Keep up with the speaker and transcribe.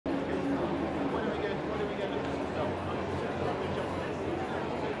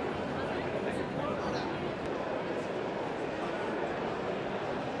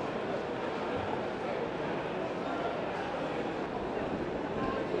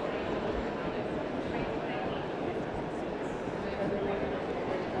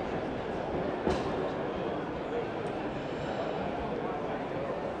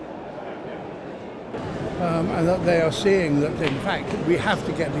And that they are seeing that, in fact, we have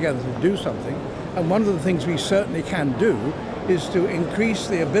to get together to do something. And one of the things we certainly can do is to increase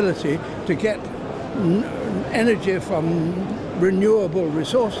the ability to get energy from renewable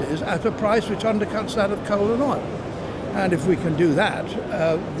resources at a price which undercuts that of coal and oil. And if we can do that,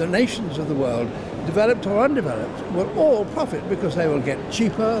 the nations of the world, developed or undeveloped, will all profit because they will get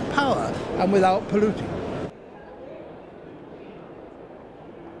cheaper power and without polluting.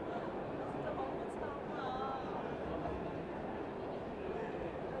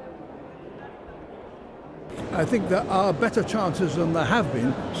 I think there are better chances than there have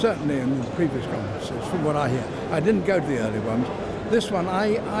been, certainly in the previous conferences, from what I hear. I didn't go to the early ones. This one,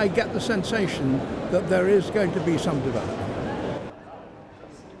 I get the sensation that there is going to be some development.